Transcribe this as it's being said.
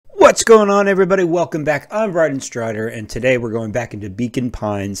What's going on, everybody? Welcome back. I'm Bryden Strider, and today we're going back into Beacon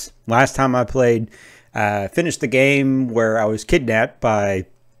Pines. Last time I played, finished the game where I was kidnapped by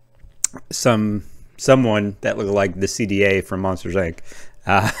someone that looked like the CDA from Monsters Inc.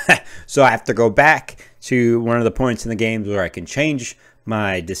 So I have to go back to one of the points in the game where I can change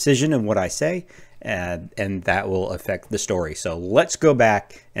my decision and what I say, and that will affect the story. So let's go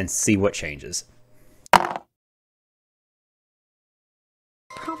back and see what changes.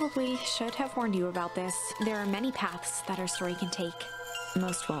 Probably should have warned you about this. There are many paths that our story can take.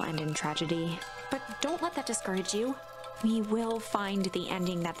 Most will end in tragedy. But don't let that discourage you. We will find the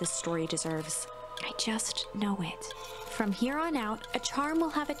ending that this story deserves. I just know it. From here on out, a charm will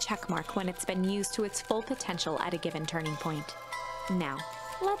have a check mark when it's been used to its full potential at a given turning point. Now,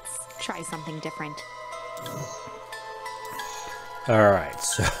 let's try something different. Alright,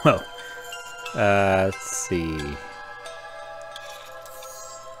 so let's see.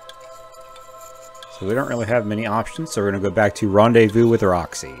 So we don't really have many options, so we're going to go back to Rendezvous with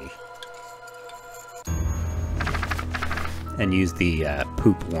Roxy. And use the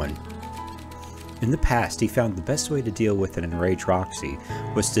poop one. In the past, he found the best way to deal with an enraged Roxy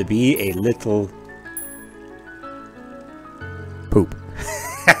was to be a little poop.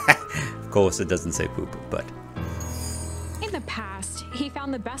 Of course, it doesn't say poop, but... In the past, he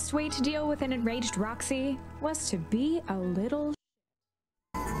found the best way to deal with an enraged Roxy was to be a little...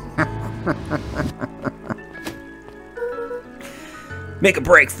 Make a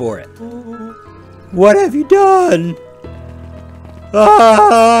break for it. What have you done?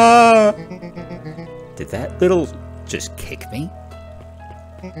 Ah! Did that little just kick me?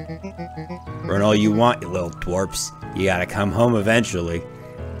 Run all you want, you little dwarfs. You gotta come home eventually.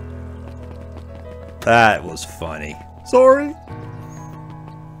 That was funny. Sorry.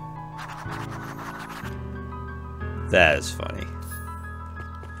 That is funny.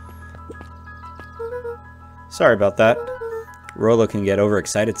 Sorry about that. Rolo can get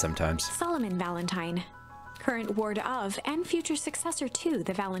overexcited sometimes. Solomon Valentine, current ward of and future successor to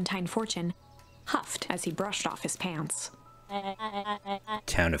the Valentine fortune, huffed as he brushed off his pants.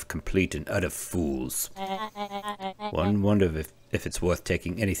 Town of complete and utter fools. One wonder if it's worth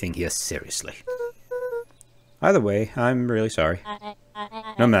taking anything here seriously. Either way, I'm really sorry.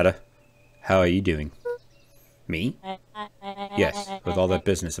 No matter. How are you doing? Me? Yes, with all that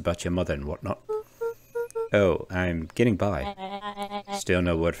business about your mother and whatnot. Oh, I'm getting by. Still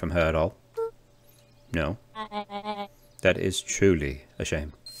no word from her at all? No? That is truly a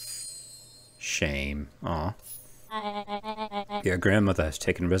shame. Shame. Aw. Your grandmother has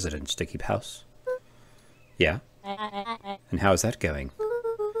taken residence to keep house? Yeah? And how is that going?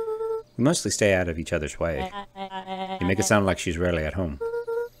 We mostly stay out of each other's way. You make it sound like she's rarely at home.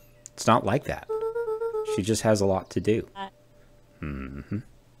 It's not like that. She just has a lot to do. Mm-hmm.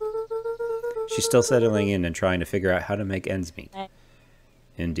 She's still settling in and trying to figure out how to make ends meet.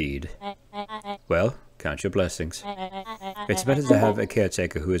 Indeed. Well, count your blessings. It's better to have a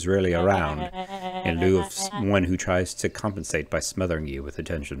caretaker who is rarely around, in lieu of one who tries to compensate by smothering you with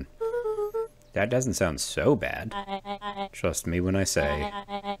attention. That doesn't sound so bad. Trust me when I say,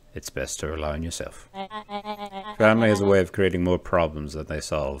 it's best to rely on yourself. Family has a way of creating more problems than they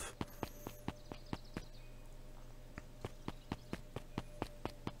solve.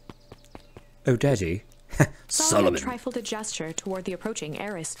 Oh, Daddy. Solomon trifled a gesture toward the approaching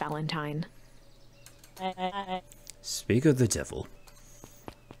heiress Valentine. Speak of the devil.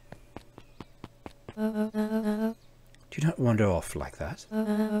 Do not wander off like that.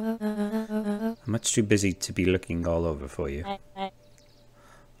 I'm much too busy to be looking all over for you.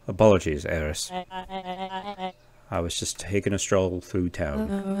 Apologies, heiress. I was just taking a stroll through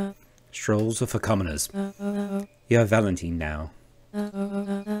town. Strolls are for commoners. You are Valentine now.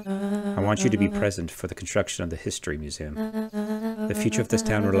 I want you to be present for the construction of the History Museum. The future of this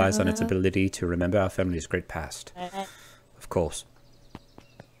town relies on its ability to remember our family's great past. Of course.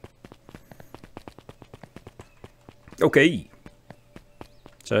 Okay.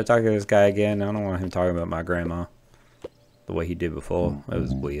 Should I talk to this guy again? I don't want him talking about my grandma. The way he did before. That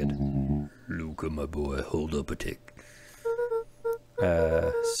was weird. Luca, my boy, hold up a tick.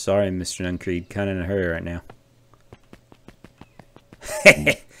 Sorry, Mr. Nuncreed. Kinda in a hurry right now.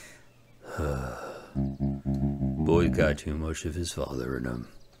 Boy got too much of his father in him.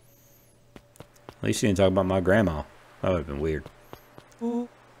 At least he didn't talk about my grandma. That would have been weird. I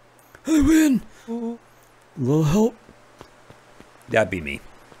win! A little help? That'd be me.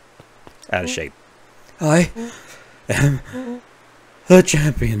 Out of shape. I am the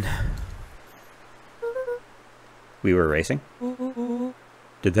champion. We were racing?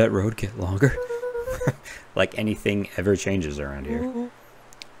 Did that road get longer? Like anything ever changes around here.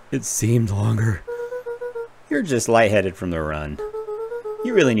 It seemed longer. You're just lightheaded from the run.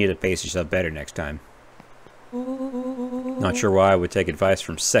 You really need to pace yourself better next time. Not sure why I would take advice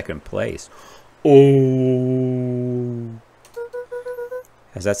from second place. Oh.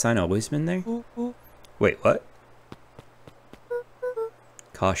 Has that sign always been there? Wait, what?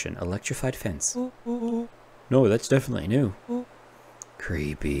 Caution, electrified fence. No, that's definitely new.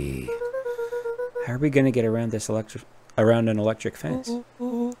 Creepy. How are we gonna get around this around an electric fence?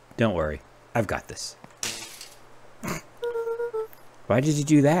 Don't worry, I've got this. Why did you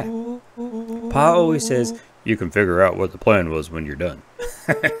do that? Pa always says, you can figure out what the plan was when you're done.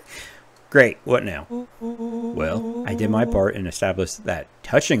 Great, what now? Well, I did my part and established that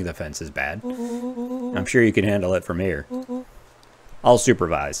touching the fence is bad. I'm sure you can handle it from here. I'll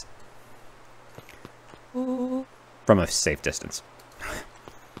supervise. From a safe distance.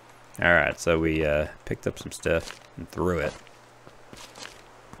 Alright, so we picked up some stuff and threw it.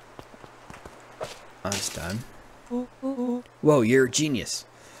 That's done. Whoa, you're a genius.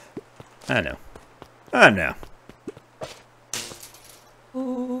 I know. I know.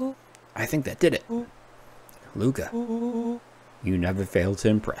 I think that did it. Luca, you never fail to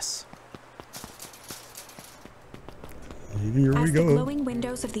impress. Here As the glowing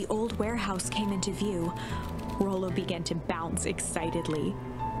windows of the old warehouse came into view, Rollo began to bounce excitedly.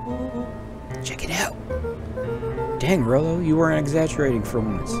 Check it out. Dang, Rollo, you weren't exaggerating for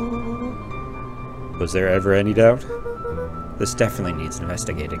once. Was there ever any doubt? This definitely needs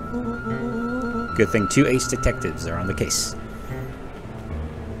investigating. Good thing 2 ace detectives are on the case.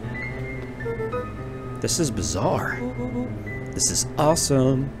 This is bizarre. This is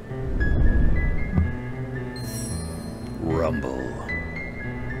awesome. Rumble.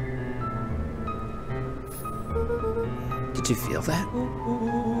 Did you feel that?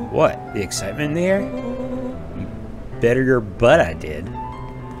 What? The excitement in the air? You better your butt I did.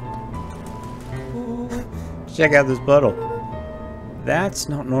 Check out this puddle. That's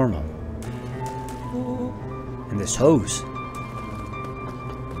not normal. And this hose.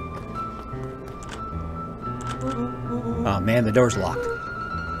 Oh man, the door's locked.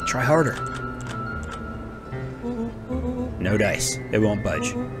 Try harder. No dice. They won't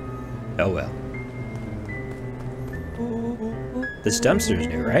budge. Oh well. This dumpster's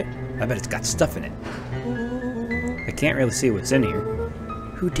new, right? I bet it's got stuff in it. I can't really see what's in here.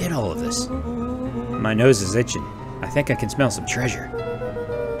 Who did all of this? My nose is itching. I think I can smell some treasure.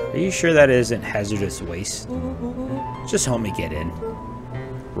 Are you sure that isn't hazardous waste? Just help me get in.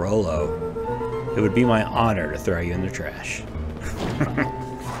 Rollo. It would be my honor to throw you in the trash.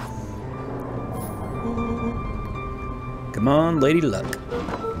 Come on, Lady Luck.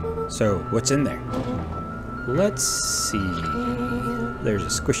 So, what's in there? Let's see. There's a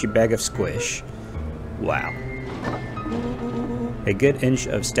squishy bag of squish. Wow. A good inch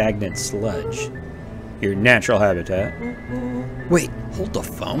of stagnant sludge. Your natural habitat. Wait, hold the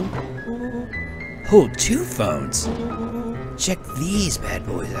phone? Hold 2 phones? Check these bad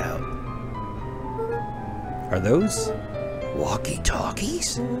boys out. Are those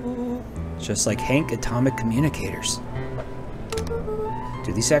walkie-talkies? Just like Hank Atomic Communicators.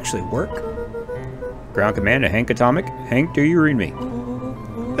 Do these actually work? Ground command to Hank Atomic. Hank, do you read me?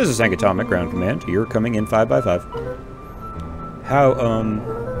 This is Hank Atomic, ground command. You're coming in 5x5. How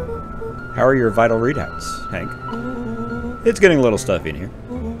are your vital readouts, Hank? It's getting a little stuffy in here.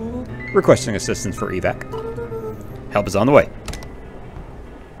 Requesting assistance for evac. Help is on the way.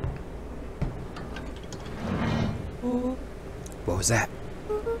 What was that?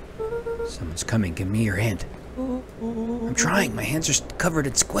 Someone's coming. Give me your hand. I'm trying. My hands are covered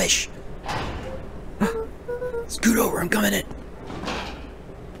in squish. Scoot over. I'm coming in.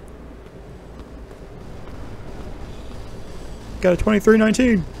 Got a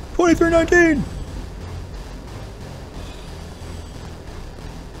 2319. 2319.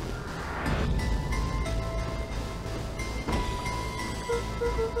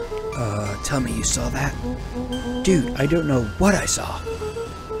 Tell me you saw that? Dude, I don't know what I saw.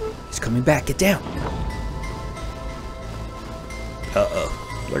 He's coming back. Get down.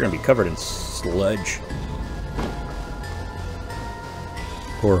 Uh-oh. They're gonna be covered in sludge.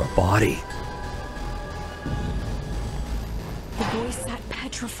 Or a body. The boy sat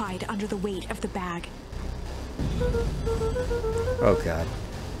petrified under the weight of the bag. Oh god.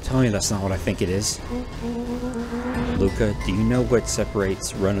 Tell me that's not what I think it is. Luca, do you know what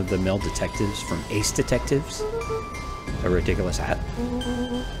separates run-of-the-mill detectives from ace detectives? A ridiculous hat.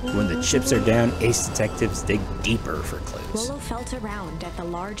 When the chips are down, ace detectives dig deeper for clues. Rollo felt around at the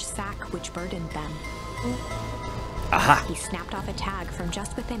large sack which burdened them. Aha! He snapped off a tag from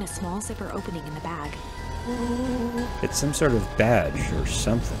just within a small zipper opening in the bag. It's some sort of badge or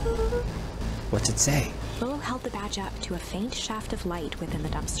something. What's it say? Rollo held the badge up to a faint shaft of light within the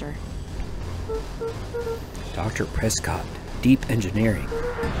dumpster. Dr. Prescott, Deep Engineering.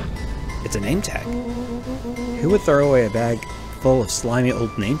 It's a name tag. Who would throw away a bag full of slimy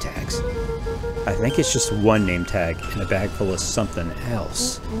old name tags? I think it's just one name tag in a bag full of something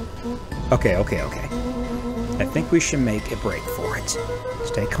else. Okay. I think we should make a break for it.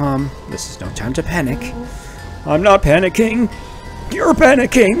 Stay calm. This is no time to panic. I'm not panicking. You're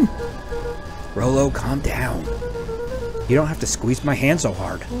panicking. Rollo, calm down. You don't have to squeeze my hand so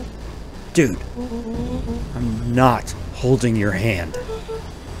hard. Dude, I'm not holding your hand.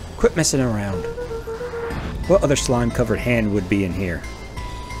 Quit messing around. What other slime-covered hand would be in here?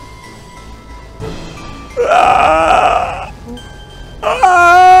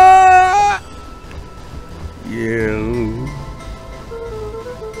 You.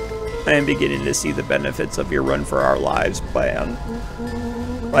 I am beginning to see the benefits of your run for our lives plan.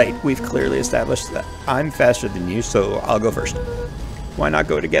 Right, we've clearly established that I'm faster than you, so I'll go first. Why not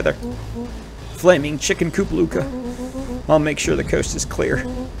go together? Flaming chicken coop, Luca. I'll make sure the coast is clear.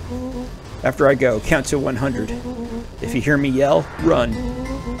 After I go, count to 100. If you hear me yell, run.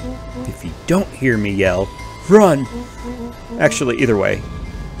 If you don't hear me yell, run. Actually, either way,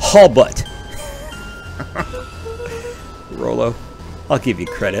 haul butt. Rollo, I'll give you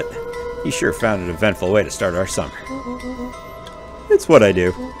credit. You sure found an eventful way to start our summer. It's what I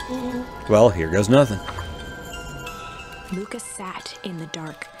do. Well, here goes nothing. Lucas sat in the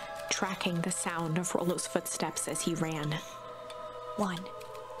dark, tracking the sound of Rollo's footsteps as he ran. 1,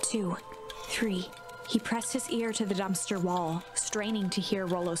 2, 3. He pressed his ear to the dumpster wall, straining to hear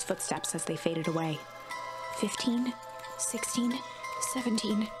Rollo's footsteps as they faded away. 15, 16,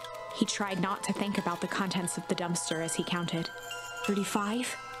 17. He tried not to think about the contents of the dumpster as he counted.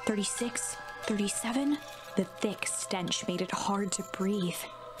 35, 36, 37. The thick stench made it hard to breathe.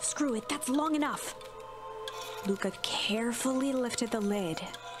 Screw it, that's long enough. Luca carefully lifted the lid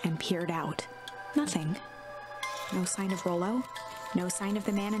and peered out. Nothing. No sign of Rollo. No sign of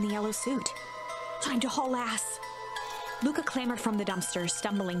the man in the yellow suit. Time to haul ass. Luca clambered from the dumpster,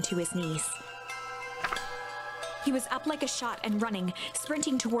 stumbling to his knees. He was up like a shot and running,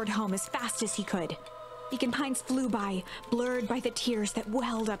 sprinting toward home as fast as he could. Beacon Pines flew by, blurred by the tears that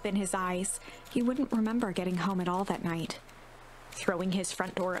welled up in his eyes. He wouldn't remember getting home at all that night. Throwing his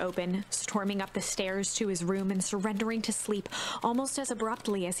front door open, storming up the stairs to his room and surrendering to sleep almost as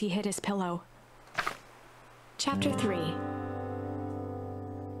abruptly as he hit his pillow. Chapter 3.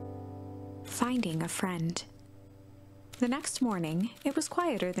 Finding a friend. The next morning, it was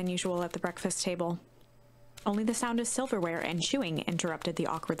quieter than usual at the breakfast table. Only the sound of silverware and chewing interrupted the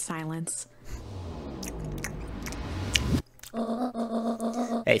awkward silence.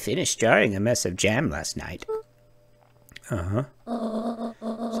 I finished jarring a mess of jam last night. Uh-huh.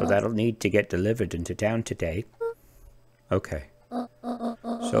 So that'll need to get delivered into town today. Okay.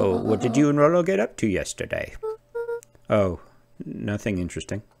 So what did you and Rollo get up to yesterday? Oh, nothing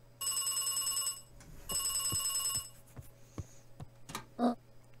interesting.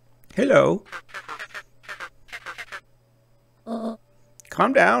 Hello.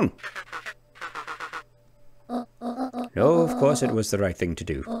 Calm down. No, of course it was the right thing to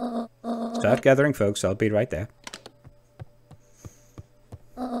do. Start gathering, folks. I'll be right there.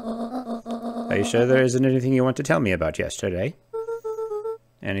 Are you sure there isn't anything you want to tell me about yesterday?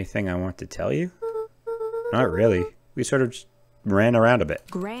 Anything I want to tell you? Not really. We sort of just ran around a bit.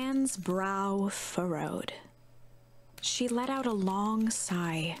 Gran's brow furrowed. She let out a long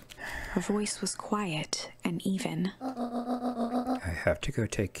sigh. Her voice was quiet and even. I have to go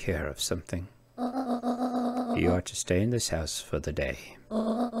take care of something. You are to stay in this house for the day.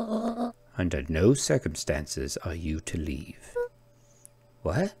 Under no circumstances are you to leave.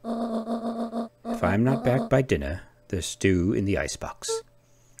 What? If I'm not back by dinner, there's stew in the icebox.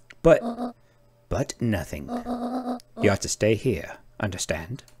 But nothing. You are to stay here,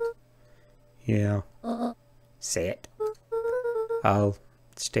 understand? Yeah. Say it. I'll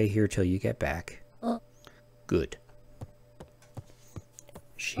stay here till you get back. Good.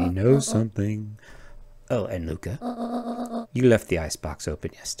 She knows something. Oh, and Luca, you left the icebox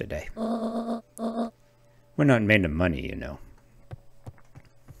open yesterday. We're not made of money, you know.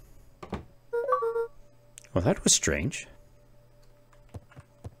 Well, that was strange.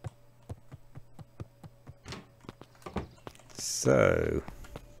 So,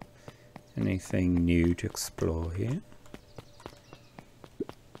 anything new to explore here?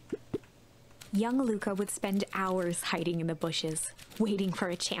 Young Luca would spend hours hiding in the bushes, waiting for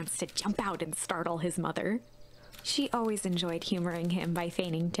a chance to jump out and startle his mother. She always enjoyed humoring him by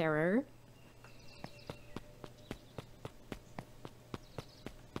feigning terror.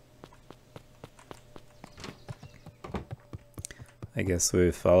 I guess we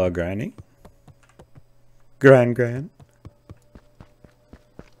follow Granny. Gran.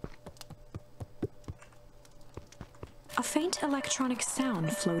 A faint electronic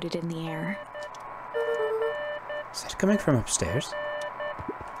sound floated in the air. Is that coming from upstairs?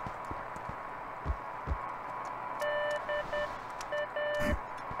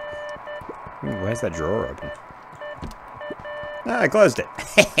 Ooh, why is that drawer open? Ah, I closed it.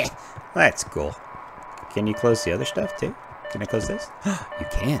 That's cool. Can you close the other stuff too? Can I close this? You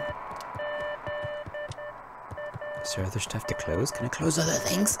can. Is there other stuff to close? Can I close other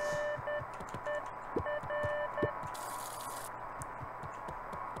things?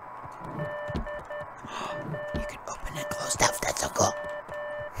 You can open and close stuff. That's so cool.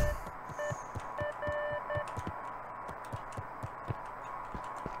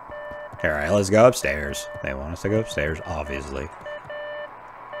 Alright, let's go upstairs. They want us to go upstairs, obviously.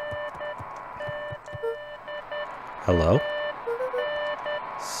 Hello?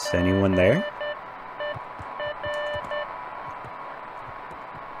 Is anyone there?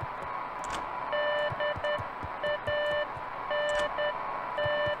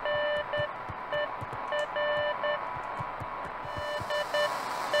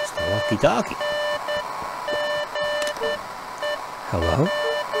 It's the walkie-talkie. Hello?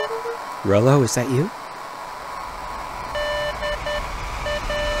 Rollo, is that you?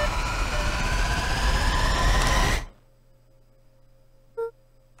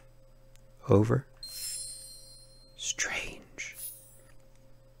 Over. Strange.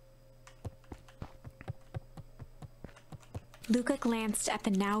 Luca glanced at the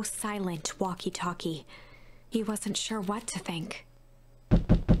now silent walkie-talkie. He wasn't sure what to think.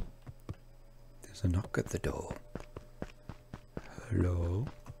 There's a knock at the door. Hello?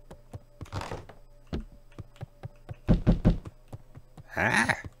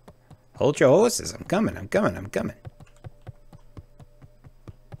 Ah! Hold your horses. I'm coming. I'm coming!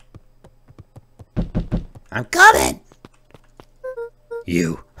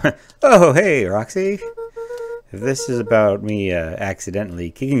 You. Oh, hey, Roxy. If this is about me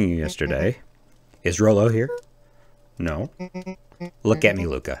accidentally kicking you yesterday, is Rollo here? No. Look at me,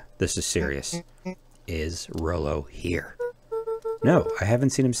 Luca. This is serious. Is Rollo here? No, I haven't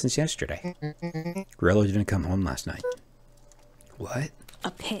seen him since yesterday. Rollo didn't come home last night. What?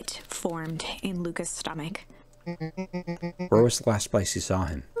 A pit formed in Luca's stomach. Where was the last place you saw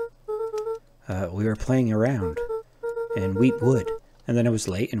him? We were playing around in Wheatwood, and then it was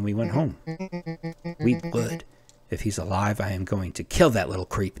late and we went home. Wheatwood. If he's alive, I am going to kill that little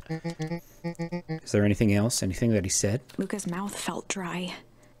creep. Is there anything else? Anything that he said? Luca's mouth felt dry.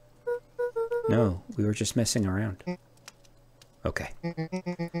 No, we were just messing around. Okay.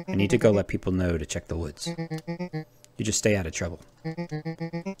 I need to go let people know to check the woods. You just stay out of trouble.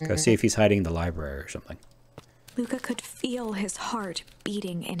 Go see if he's hiding in the library or something. Luca could feel his heart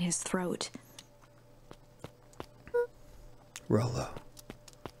beating in his throat. Rollo.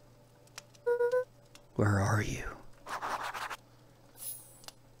 Where are you?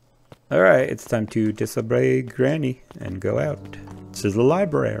 Alright, it's time to disobey Granny and go out to the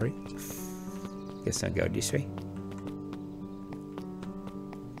library. Guess I'll go this way.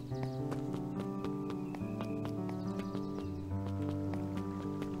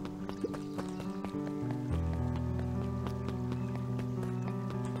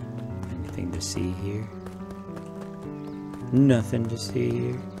 Anything to see here? Nothing to see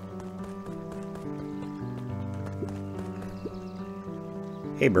here.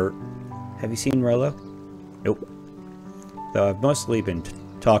 Hey Bert, have you seen Rollo? Nope. Though I've mostly been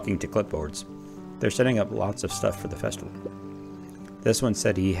talking to clipboards. They're setting up lots of stuff for the festival. This one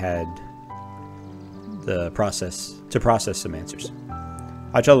said he had to process some answers.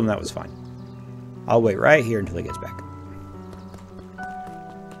 I told him that was fine. I'll wait right here until he gets back.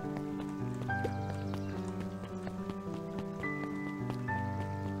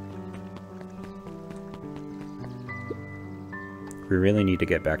 We really need to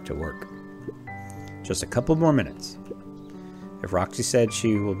get back to work. Just a couple more minutes. If Roxy said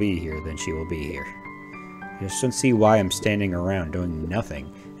she will be here, then she will be here. I just don't see why I'm standing around doing nothing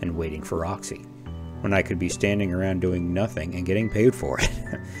and waiting for Roxy, when I could be standing around doing nothing and getting paid for it.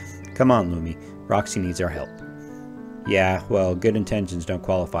 Come on, Lumi. Roxy needs our help. Yeah, well, good intentions don't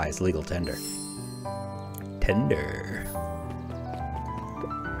qualify as legal tender. Tender.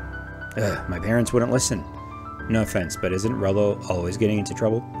 Ugh, my parents wouldn't listen. No offense, but isn't Rollo always getting into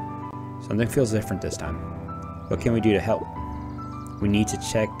trouble? Something feels different this time. What can we do to help? We need to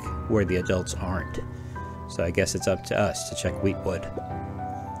check where the adults aren't. So I guess it's up to us to check Wheatwood.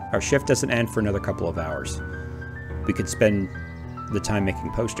 Our shift doesn't end for another couple of hours. We could spend the time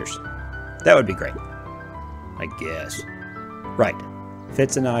making posters. That would be great. I guess. Right.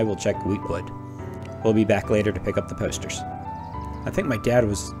 Fitz and I will check Wheatwood. We'll be back later to pick up the posters. I think my dad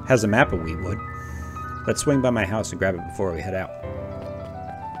has a map of Wheatwood. Let's swing by my house and grab it before we head out.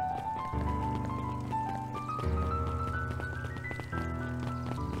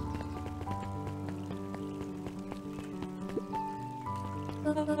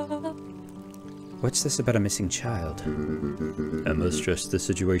 What's this about a missing child? I must stress the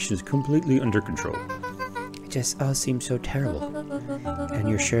situation is completely under control. It just all seems so terrible. And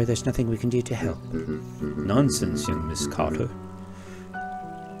you're sure there's nothing we can do to help? Nonsense, young Miss Carter.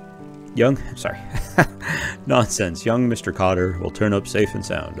 Nonsense, young Mr. Carter will turn up safe and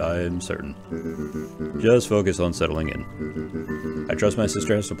sound, I am certain. Just focus on settling in. I trust my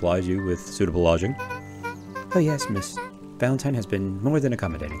sister has supplied you with suitable lodging? Oh yes, Miss Valentine has been more than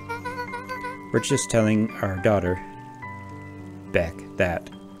accommodating. We're just telling our daughter, Beck, that.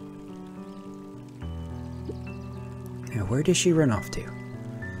 Now, where did she run off to?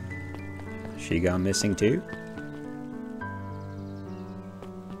 She gone missing too?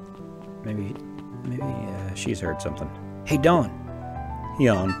 Maybe she's heard something. Hey, Dawn!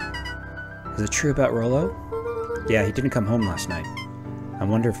 Yawn. Is it true about Rollo? Yeah, he didn't come home last night. I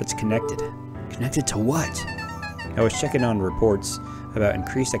wonder if it's connected. Connected to what? I was checking on reports about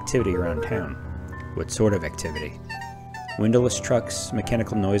increased activity around town. What sort of activity? Windowless trucks,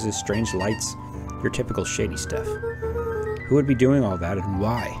 mechanical noises, strange lights, your typical shady stuff. Who would be doing all that and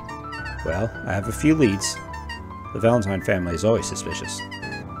why? Well, I have a few leads. The Valentine family is always suspicious.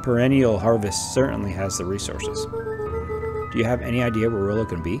 Perennial Harvest certainly has the resources. Do you have any idea where Rollo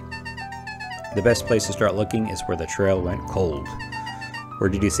can be? The best place to start looking is where the trail went cold. Where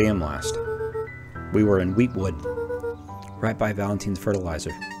did you see him last? We were in Wheatwood, right by Valentine's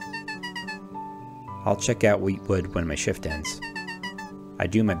fertilizer. I'll check out Wheatwood when my shift ends. I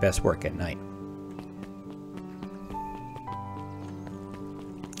do my best work at night.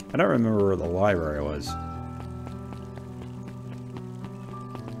 I don't remember where the library was.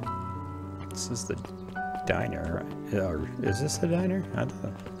 This is the diner, or is this the diner? I don't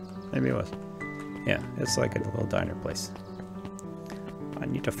know. Maybe it was. Yeah, it's like a little diner place. I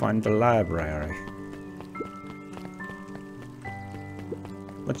need to find the library.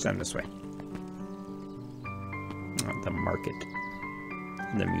 Let's end this way. The market.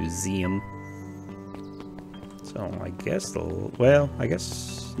 The museum. So I guess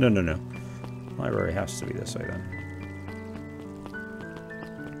no. Library has to be this way then.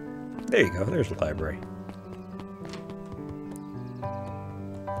 There you go, there's the library.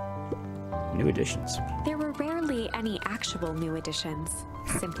 New editions. There were rarely any actual new editions.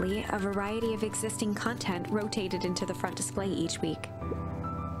 Simply a variety of existing content rotated into the front display each week.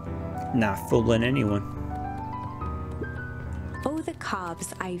 Not fooling anyone. Oh, the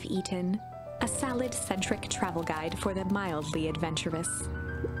cobs I've eaten. A salad-centric travel guide for the mildly adventurous.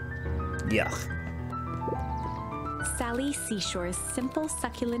 Yuck. Sally Seashore's simple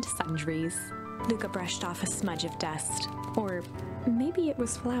succulent sundries. Luca brushed off a smudge of dust. Or maybe it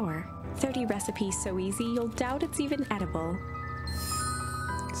was flour. 30 recipes so easy you'll doubt it's even edible.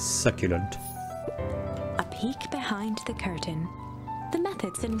 Succulent. A peek behind the curtain. The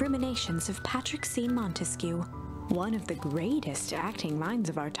methods and ruminations of Patrick C. Montesquieu. One of the greatest acting minds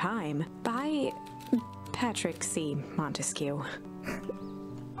of our time, by Patrick C. Montesquieu.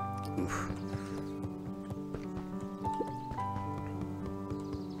 Oof.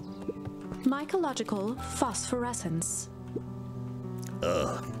 Mycological phosphorescence.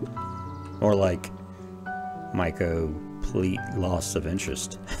 Ugh. More like complete loss of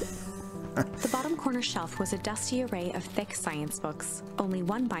interest. The bottom corner shelf was a dusty array of thick science books. Only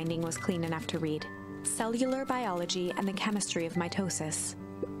one binding was clean enough to read. Cellular Biology and the Chemistry of Mitosis.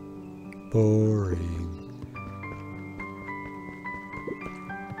 Boring.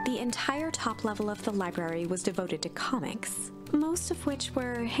 The entire top level of the library was devoted to comics, most of which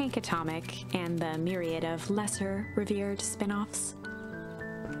were Hank Atomic and the myriad of lesser revered spin-offs.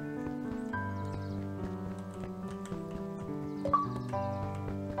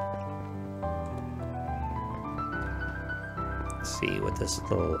 Let's see what this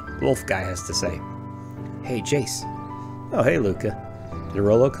little wolf guy has to say. Hey, Jace. Oh, hey, Luca. Did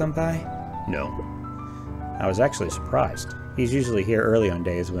Rollo come by? No. I was actually surprised. He's usually here early on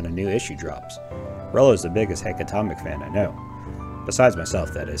days when a new issue drops. Rollo's the biggest Hank Atomic fan I know. Besides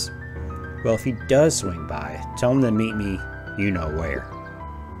myself, that is. Well, if he does swing by, tell him to meet me you know where.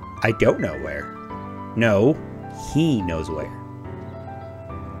 I don't know where. No, he knows where.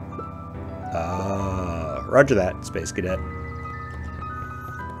 Roger that, Space Cadet.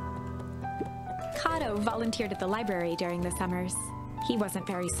 Kato volunteered at the library during the summers. He wasn't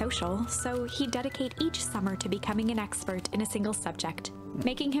very social, so he'd dedicate each summer to becoming an expert in a single subject,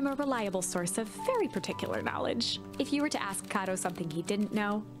 making him a reliable source of very particular knowledge. If you were to ask Kato something he didn't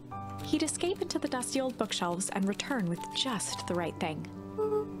know, he'd escape into the dusty old bookshelves and return with just the right thing.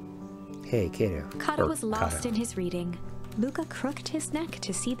 Hey, Kato. Kato was lost in his reading. Luca crooked his neck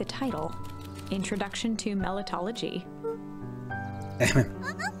to see the title, Introduction to Melitology.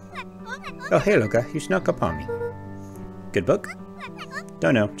 Oh, hey, Luca. You snuck up on me. Good book?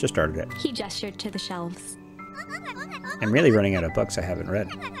 Don't know. Just started it. He gestured to the shelves. I'm really running out of books I haven't read.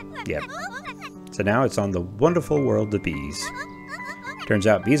 Yep. So now it's on the wonderful world of bees. Turns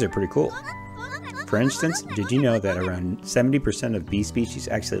out bees are pretty cool. For instance, did you know that around 70% of bee species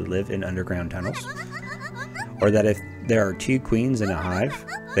actually live in underground tunnels? Or that if there are 2 queens in a hive,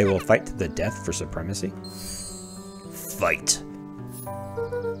 they will fight to the death for supremacy? Fight!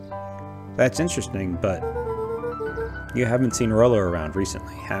 That's interesting, but you haven't seen Rollo around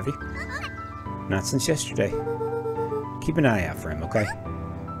recently, have you? Not since yesterday. Keep an eye out for him, okay?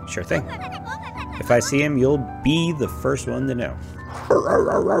 Sure thing. If I see him, you'll be the first one to know.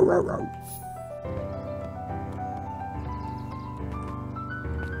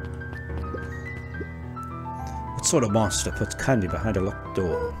 What sort of monster puts candy behind a locked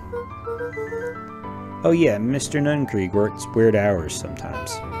door? Oh yeah, Mr. Nunkrieg works weird hours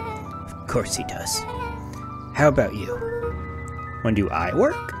sometimes. Of course he does. How about you? When do I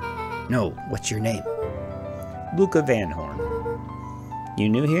work? No, what's your name? Luca Van Horn. You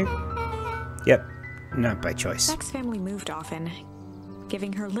new here? Yep, not by choice. Beck's family moved often,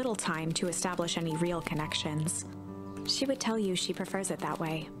 giving her little time to establish any real connections. She would tell you she prefers it that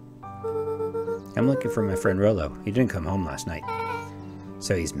way. I'm looking for my friend Rollo. He didn't come home last night.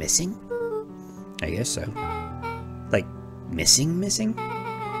 So he's missing? I guess so. Like, missing?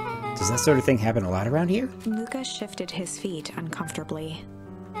 Does that sort of thing happen a lot around here? Luca shifted his feet uncomfortably.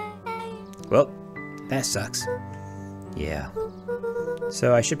 Well, that sucks. Yeah.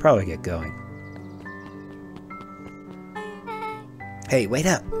 So I should probably get going. Hey, wait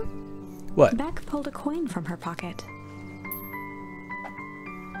up! What? Beck pulled a coin from her pocket.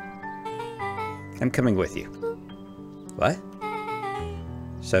 I'm coming with you. What?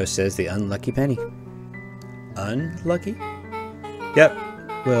 So says the unlucky penny. Unlucky? Yep.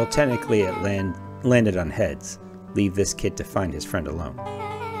 Well, technically it landed on heads. Leave this kid to find his friend alone.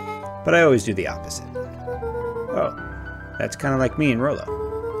 But I always do the opposite. Oh, that's kind of like me and Rollo.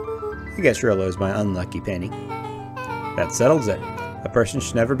 I guess Rollo is my unlucky penny. That settles it. A person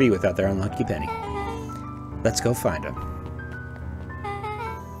should never be without their unlucky penny. Let's go find him.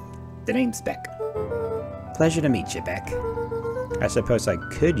 The name's Beck. Pleasure to meet you, Beck. I suppose I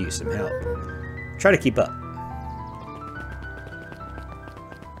could use some help. Try to keep up.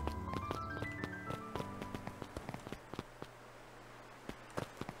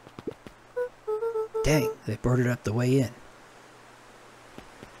 Dang, they boarded up the way in.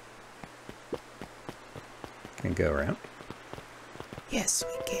 Can we go around? Yes,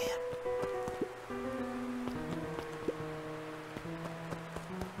 we can.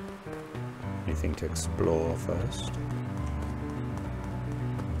 Anything to explore first?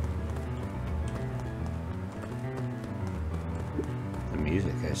 The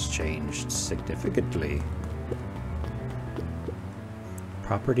music has changed significantly.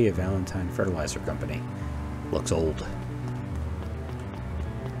 Property of Valentine Fertilizer Company. Looks old.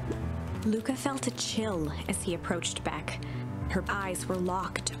 Luca felt a chill as he approached Beck. Her eyes were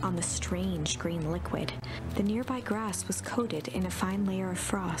locked on the strange green liquid. The nearby grass was coated in a fine layer of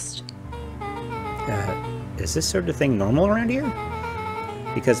frost. Is this sort of thing normal around here?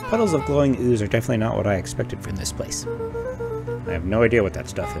 Because puddles of glowing ooze are definitely not what I expected from this place. I have no idea what that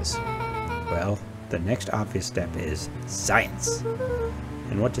stuff is. Well, the next obvious step is science.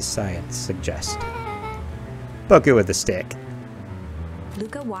 And what does science suggest? Poke it with a stick.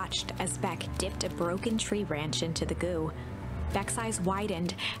 Luca watched as Beck dipped a broken tree branch into the goo. Beck's eyes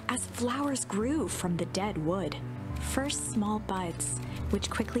widened as flowers grew from the dead wood. First small buds, which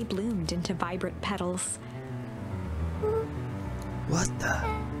quickly bloomed into vibrant petals. What the?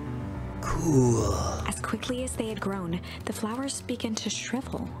 Cool. As quickly as they had grown, the flowers began to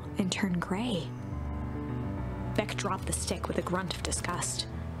shrivel and turn gray. Beck dropped the stick with a grunt of disgust.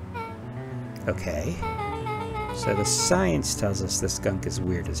 Okay. So the science tells us this skunk is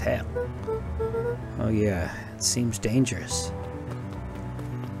weird as hell. Oh yeah, it seems dangerous.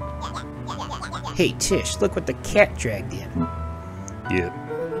 Hey Tish, look what the cat dragged in. Yep.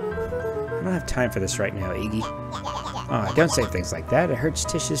 I don't have time for this right now, Iggy. Oh, don't say things like that. It hurts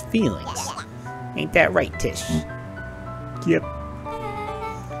Tish's feelings. Ain't that right, Tish? Yep.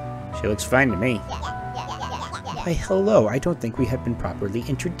 She looks fine to me. Why, hello, I don't think we have been properly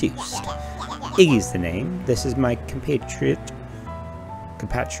introduced. Iggy's the name. This is my compatriot,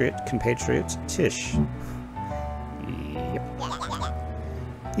 Tish. Yep.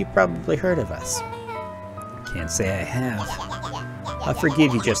 You've probably heard of us. Can't say I have. I'll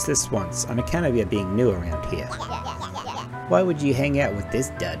forgive you just this once, on account of you being new around here. Why would you hang out with this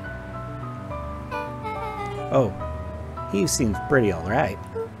dud? Oh, he seems pretty alright.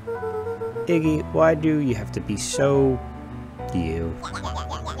 Iggy, why do you have to be so... you?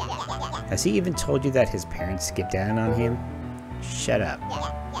 Has he even told you that his parents skipped out on him? Shut up.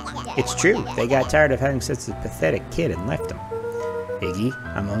 It's true, they got tired of having such a pathetic kid and left him. Iggy,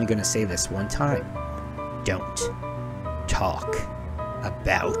 I'm only gonna say this one time. Don't talk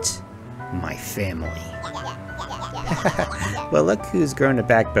about my family. Well, look who's grown a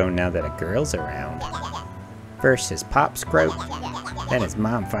backbone now that a girl's around. First his pops croaked, then his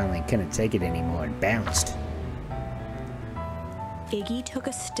mom finally couldn't take it anymore and bounced. Iggy took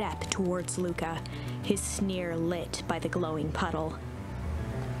a step towards Luca, his sneer lit by the glowing puddle.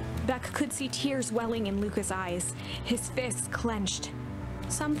 Beck could see tears welling in Luca's eyes, his fists clenched.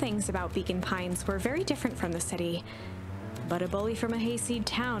 Some things about Beacon Pines were very different from the city, but a bully from a hayseed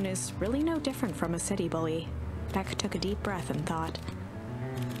town is really no different from a city bully. Beck took a deep breath and thought.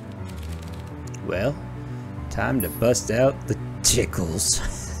 Well, time to bust out the tickles.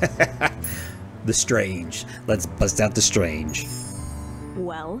 The strange. Let's bust out the strange.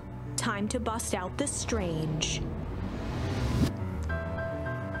 Well, time to bust out the strange.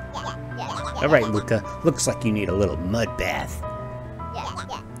 Alright, Luca. Looks like you need a little mud bath.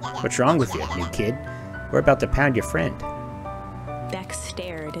 What's wrong with you, new kid? We're about to pound your friend. Beck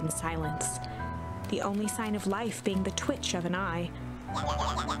stared in silence, the only sign of life being the twitch of an eye.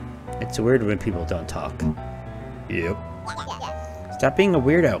 It's weird when people don't talk. Yep. Stop being a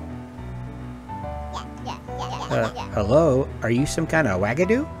weirdo. Hello? Are you some kind of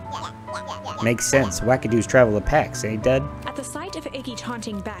wackadoo? Makes sense. Wackadoos travel in packs, eh, Dud? At the sight of Iggy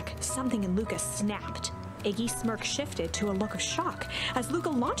taunting Beck, something in Luca snapped. Iggy's smirk shifted to a look of shock as Luca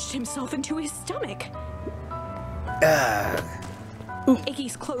launched himself into his stomach.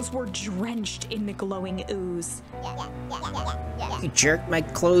 Iggy's clothes were drenched in the glowing ooze. You jerk, my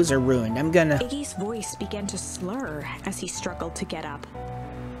clothes are ruined. I'm gonna... Iggy's voice began to slur as he struggled to get up.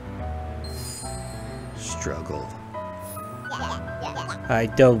 Struggled. I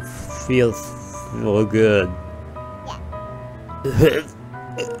don't feel so good.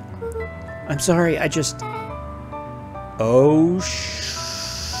 I'm sorry, I just... Oh,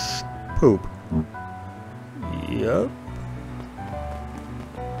 poop. Yep.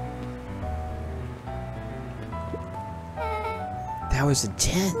 That was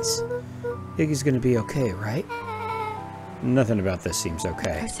intense. Iggy's gonna be okay, right? Nothing about this seems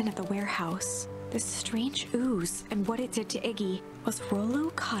okay. The person at the warehouse, this strange ooze, and what it did to Iggy. Was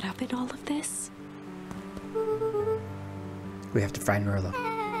Rollo caught up in all of this? We have to find Rollo.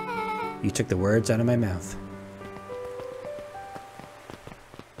 You took the words out of my mouth.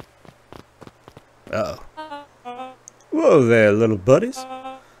 Uh-oh. Whoa there, little buddies.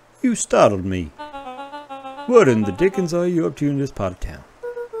 You startled me. What in the dickens are you up to in this part of town?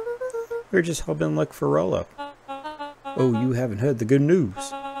 We're just hoping to look for Rollo. Oh, you haven't heard the good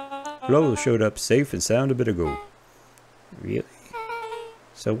news. Rollo showed up safe and sound a bit ago. Really?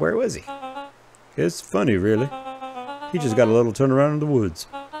 So where was he? It's funny, really. He just got a little turnaround in the woods.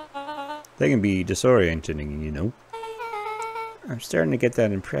 They can be disorienting, you know. I'm starting to get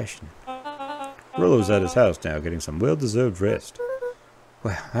that impression. Rollo's at his house now, getting some well-deserved rest.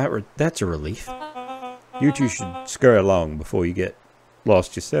 Well, that's a relief. You two should scurry along before you get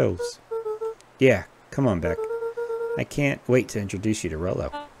lost yourselves. Yeah, come on, Beck. I can't wait to introduce you to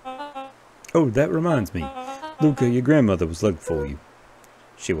Rollo. Oh, that reminds me. Luca, your grandmother was looking for you.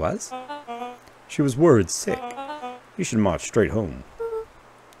 She was? She was worried sick. You should march straight home.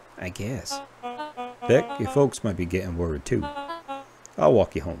 I guess. Beck, your folks might be getting worried too. I'll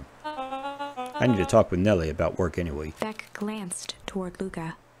walk you home. I need to talk with Nellie about work anyway. Beck glanced toward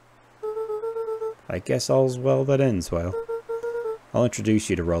Luca. I guess all's well that ends well. I'll introduce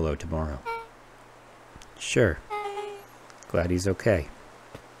you to Rollo tomorrow. Sure. Glad he's okay.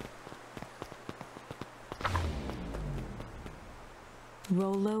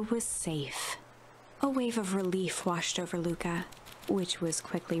 Rollo was safe. A wave of relief washed over Luca, which was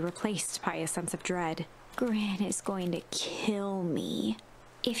quickly replaced by a sense of dread. Gran is going to kill me.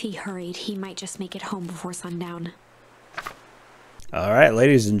 If he hurried, he might just make it home before sundown. Alright,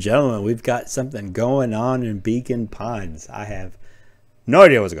 ladies and gentlemen, we've got something going on in Beacon Pines. I have no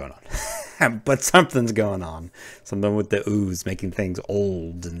idea what's going on. But something's going on. Something with the ooze making things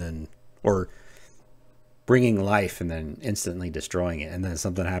old and then... or bringing life and then instantly destroying it. And then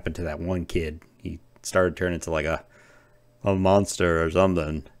something happened to that one kid. He started turning into like a monster or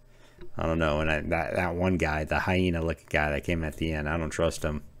something. I don't know. And that one guy, the hyena looking guy that came at the end, I don't trust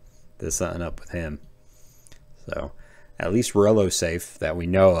him. There's something up with him. So at least Morello's safe that we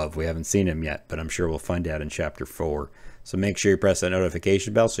know of. We haven't seen him yet, but I'm sure we'll find out in Chapter 4. So make sure you press that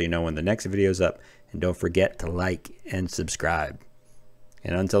notification bell so you know when the next video is up. And don't forget to like and subscribe.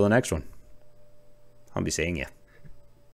 And until the next one, I'll be seeing you.